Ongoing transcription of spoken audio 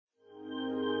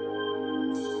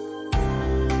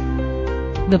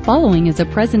The following is a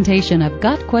presentation of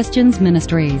Got Questions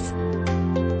Ministries.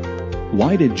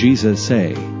 Why did Jesus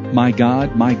say, my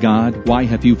God, why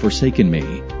have you forsaken me?"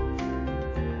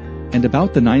 And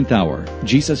about the 9th hour,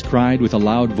 Jesus cried with a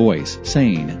loud voice,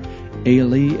 saying,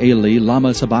 "Eli, Eli,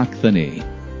 lama sabachthani?"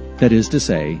 That is to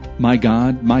say, my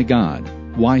God,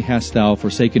 why hast thou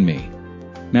forsaken me?"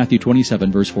 Matthew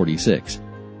 27, verse 46.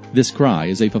 This cry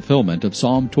is a fulfillment of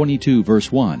Psalm 22,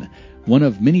 verse 1, one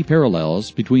of many parallels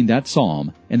between that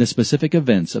psalm and the specific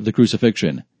events of the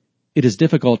crucifixion. It is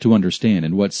difficult to understand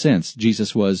in what sense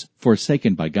Jesus was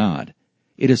forsaken by God.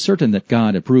 It is certain that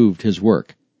God approved his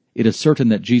work. It is certain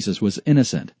that Jesus was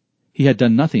innocent. He had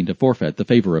done nothing to forfeit the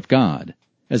favor of God.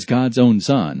 As God's own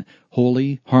Son,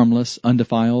 holy, harmless,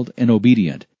 undefiled, and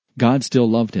obedient, God still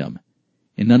loved him.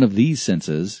 In none of these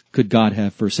senses could God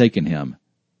have forsaken him.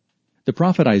 The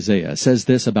prophet Isaiah says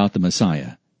this about the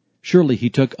Messiah: "Surely he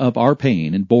took up our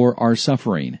pain and bore our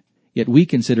suffering. Yet we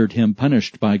considered him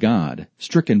punished by God,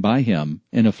 stricken by him,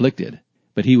 and afflicted.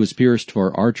 But he was pierced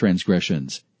for our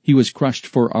transgressions. He was crushed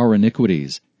for our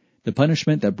iniquities. The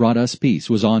punishment that brought us peace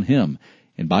was on him,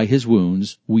 and by his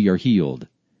wounds we are healed."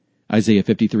 Isaiah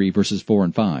 53, verses 4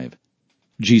 and 5.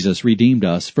 Jesus redeemed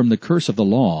us from the curse of the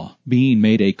law, being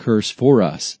made a curse for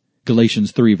us.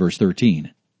 Galatians 3, verse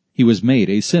 13. He was made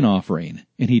a sin offering,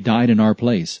 and he died in our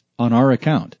place, on our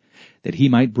account, that he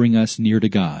might bring us near to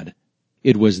God.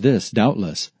 It was this,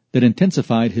 doubtless, that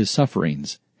intensified his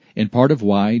sufferings, and part of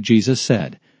why Jesus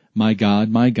said, my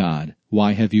God,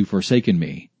 why have you forsaken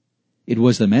me?" It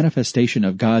was the manifestation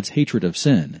of God's hatred of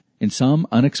sin, in some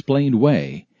unexplained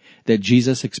way, that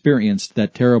Jesus experienced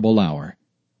that terrible hour.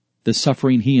 The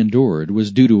suffering he endured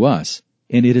was due to us,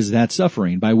 and it is that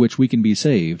suffering by which we can be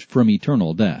saved from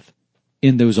eternal death.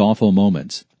 In those awful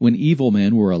moments, when evil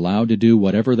men were allowed to do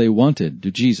whatever they wanted to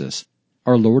Jesus,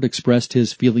 our Lord expressed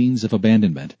his feelings of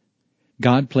abandonment.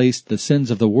 God placed the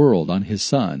sins of the world on his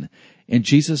Son, and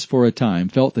Jesus for a time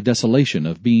felt the desolation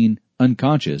of being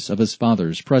unconscious of his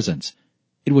Father's presence.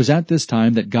 It was at this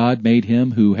time that God made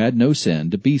him who had no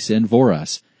sin to be sin for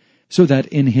us, so that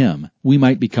in him we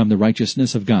might become the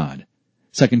righteousness of God.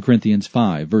 2 Corinthians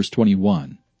 5, verse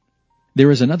 21. There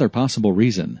is another possible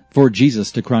reason for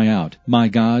Jesus to cry out, my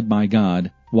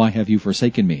God, why have you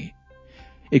forsaken me?"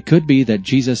 It could be that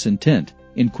Jesus' intent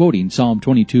in quoting Psalm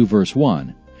 22, verse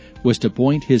 1, was to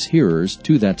point his hearers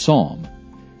to that psalm.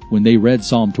 When they read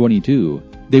Psalm 22,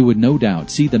 they would no doubt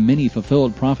see the many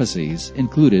fulfilled prophecies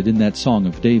included in that Song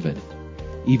of David.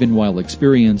 Even while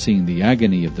experiencing the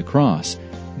agony of the cross,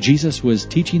 Jesus was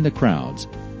teaching the crowds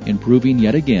and proving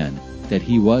yet again that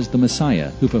he was the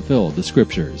Messiah who fulfilled the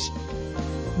Scriptures.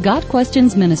 Got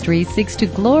Questions Ministry seeks to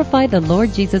glorify the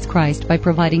Lord Jesus Christ by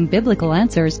providing biblical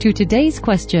answers to today's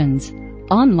questions.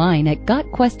 Online at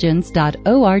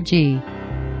gotquestions.org.